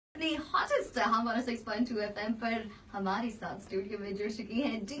Artist हम 106.2 FM पर हमारे साथ स्टूडियो में जुड़ चुकी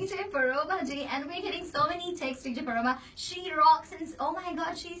हैं DJ Paroma ji, and we're getting so many texts. DJ Paroma, she rocks and oh my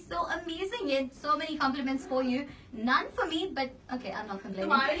god, she's so amazing and so many compliments for you. None for me, but okay, I'm not complaining.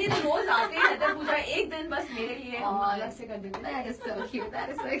 तुम्हारे लिए तो रोज आते हैं रहते पूजा, एक दिन बस मेरे लिए हम अलग से कर देते हैं. That is so cute. That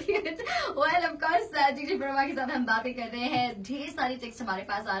is so cute. Well, of course, DJ Paroma के साथ हम बातें कर रहे हैं. ढेर सारे टेक्स्ट हमारे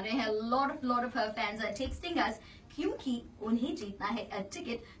पास आ रहे हैं. lot of her fans are texting us क्योंकि उन्हें जीतना है a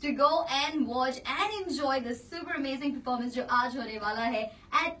ticket to go and watch and enjoy the super amazing performance जो आज होने वाला है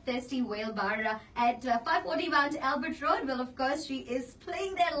at Thirsty Whale Bar at 540 Mount Albert Road. Well, of course, she is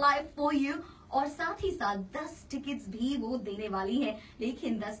playing their live for you. और साथ ही साथ 10 टिकट्स भी वो देने वाली है.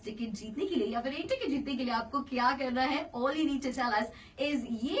 लेकिन 10 टिकट जीतने के लिए या फिर 1 टिकट जीतने के लिए आपको क्या करना है? All you need to tell us is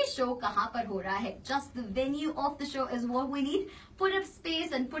ये शो कहाँ पर हो रहा है. Just the venue of the show is what we need. Put up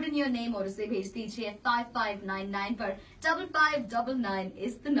space and put in your name और उसे भेज दीजिए 5599 पर. 5599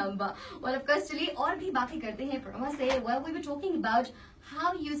 is the number. Well, of course, चलिए और भी बातें करते हैं Paroma से. Well, we were talking about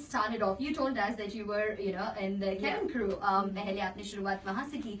how you started off. You told us that you were, in the cabin crew. पहले आपने शुरुआत वहाँ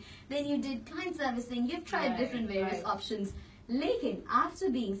से की. Then you did client servicing. You've tried different various options. लेकिन after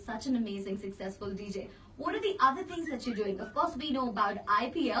being such an amazing, successful DJ, what are the other things that you're doing? Of course, we know about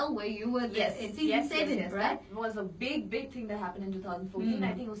IPL where you were there in season 7, yes. right? That was a big thing that happened in 2014.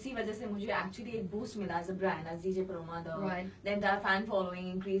 I think उसी वजह से मुझे actually एक boost मिला as a brand, as DJ Paroma. The entire fan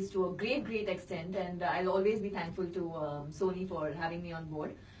following increased to a great extent, and I'll always be thankful to Sony for having me on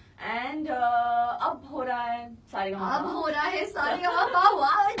board. And अब हो रहा है Saregama.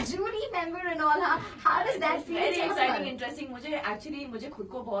 Wow, jury member and all. How does that feel? Very exciting, interesting. मुझे खुद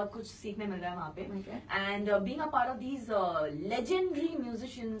को बहुत कुछ सीखने मिल रहा है वहाँ पे. And being a part of these legendary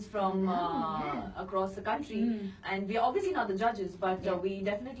musicians from across the country, and we are obviously not the judges, but we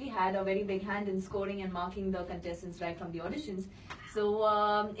definitely had a very big hand in scoring and marking the contestants right from the auditions. So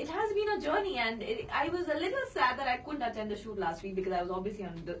it has been a journey, and I was a little sad that I couldn't attend the shoot last week because I was obviously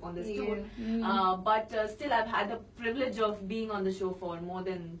on this tour. But still, I've had the privilege of being on the show for more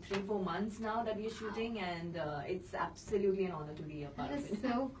than 3-4 months now that we are shooting, and it's absolutely an honor to be a part of it.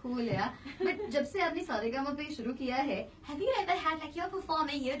 That's so cool, yeah. But जब से आपने सारेगामा पे शुरू किया है, have you ever had like you're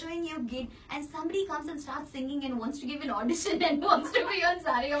performing, you're doing your gig, and somebody comes and starts singing and wants to give an audition and wants to be on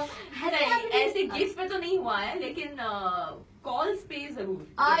Saregama? ऐसे gigs पे तो नहीं हुआ है, लेकिन calls पे जरूर.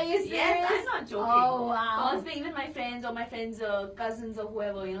 Are you serious? Yes, I'm not joking. Oh wow. Calls पे even my friends or my friends cousins or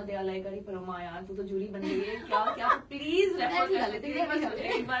whoever, they are like, अरे परमा यार तू तो जूरी बन गई है, क्या please refer कर लेते हैं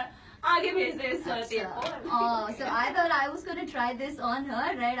एक बार आगे भेज दे इस टेप को. So I thought I was going to try this on her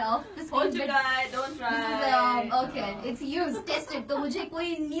right off the screen. हो चुका है, don't try. Okay, it's used, tested. तो मुझे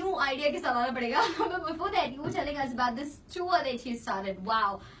कोई new idea के संभालना पड़ेगा. But before that, you were telling us about this tour that you started.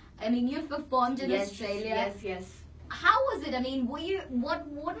 Wow, I mean you've performed in Australia. Yes. How was it? I mean,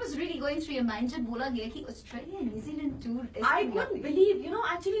 what was really going through your mind जब बोला गया कि Australia and New Zealand tour is I couldn't believe,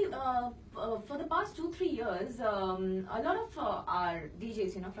 actually for the past 2-3 years, a lot of our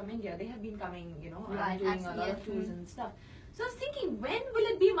DJs, from India, they have been coming, doing a lot of tours and stuff. So I was thinking, when will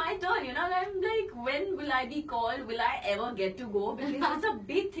it be my turn? And I'm like, when will I be called? Will I ever get to go? Because it's a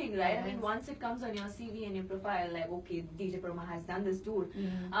big thing, right? I mean, once it comes on your CV and your profile, like, okay, DJ Paroma has done this tour.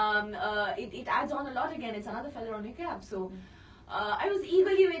 It adds on a lot again. It's another feather on your cap. So I was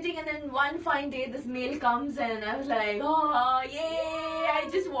eagerly waiting, and then one fine day, this mail comes, and I was like, oh, yay! I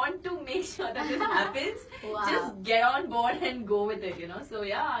just want to make sure that this happens. Wow. Just get on board and go with it, So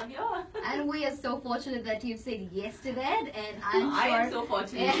yeah, I'm here. And we are so fortunate that you've said yes to that, and I'm sure I am so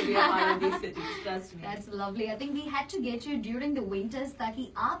fortunate to be a part of these cities. Trust me. That's lovely. I think we had to get you during the winters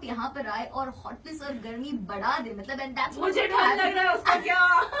ताकि आप यहाँ पर आए और hotness और गर्मी बढ़ा दे. मतलब, and that's what मुझे ठंड लग रहा है उसका क्या?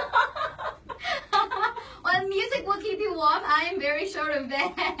 Well, music will keep you warm. I am very sure of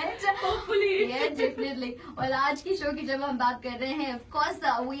that. Hopefully. Yeah, definitely. Well, आज की show की जब हम बात कर रहे हैं, of course,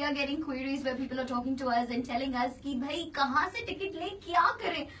 we are getting queries where people are talking to us and telling us कि भाई कहाँ से ticket ले, क्या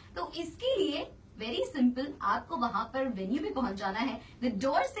करें? तो इसके लिए very simple, आपको वहाँ पर venue पे पहुँच जाना है. The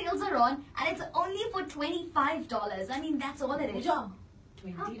door sales are on and it's only for $25. I mean, that's all it is.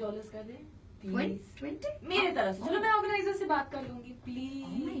 $20 कर दे. 20? मेरे तरफ से. चलो मैं ऑर्गेनाइजर से बात कर लूँगी, please.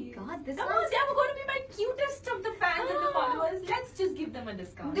 Oh my God, this Come on, they are going to be my cutest of the fans and the followers. Let's just give them a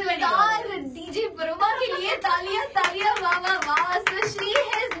discount. दिलदार DJ Paroma के लिए तालियां वाह. So she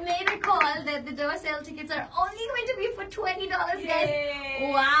has made a call that the door sale tickets are only going to be for $20, guys.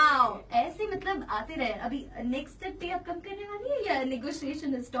 Wow. ऐसे मतलब आते रहे. अभी next step पे आप कम करने वाली है या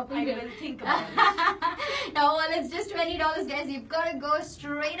negotiation is stopping? I will think about it. No, well, it's just $20, guys. You've got to go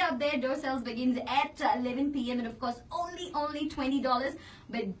straight up there. Door sales begins at 11 p.m. and of course only $20.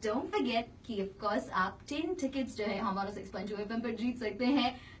 But don't forget कि of course आप 10 tickets जो है हमारा 6.2 FM पर जीत सकते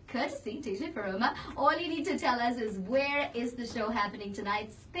हैं. Courtesy DJ Paroma. All you need to tell us is where is the show happening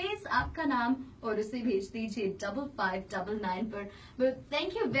tonight. Space आपका नाम और उसे भेज दीजिए 5599 पर. But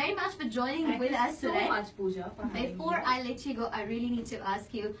thank you very much for joining with us today. Thank you so much, Pooja, for having Before me. I let you go, I really need to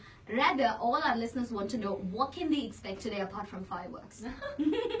ask you. Rather, all our listeners want to know what can they expect today apart from fireworks.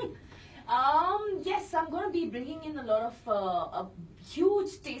 Yes, I'm going to be bringing in a lot of a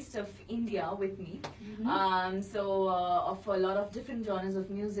huge taste of India with me. Of a lot of different genres of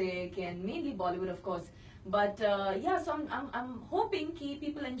music and mainly Bollywood, of course. But yeah, so I'm hoping that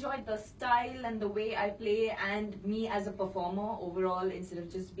people enjoyed the style and the way I play and me as a performer overall instead of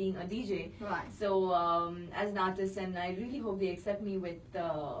just being a DJ. Right. So as an artist, and I really hope they accept me with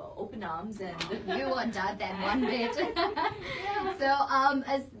open arms. And You won't doubt that one bit. So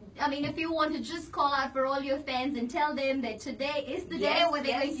if you want to just call out for all your fans and tell them that today is the day where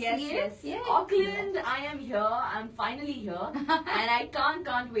they're going to see you. Yes. Auckland, I am here. I'm finally here, and I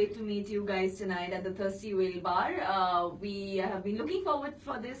can't wait to meet you guys tonight at the Thirsty Whale Bar. We have been looking forward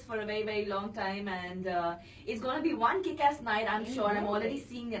for this for a very long time, and it's gonna be one kick-ass night. I'm sure. I'm already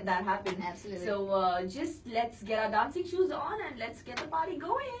seeing that happen. Absolutely. So just let's get our dancing shoes on and let's get the party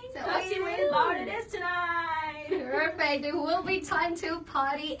going. So Thirsty Whale Bar it is tonight. Perfect. It will be time to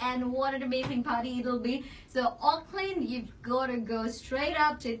party, and what an amazing party it'll be. So Auckland, you've got to go straight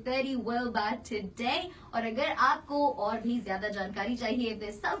up to 30 Whale Bar today. और अगर आपको और भी ज़्यादा जानकारी चाहिए, if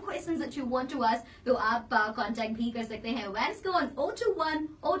there's some questions that you want to ask, तो आप contact भी कर सकते हैं. Let's go on 021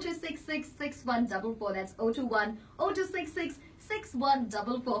 0266 6144. That's 021 0266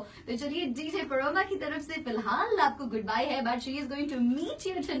 6144. तो चलिए DJ Paroma की तरफ से फिलहाल आपको goodbye है, but she is going to meet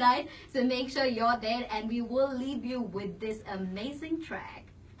you tonight. So make sure you're there, and we will leave you with this amazing track.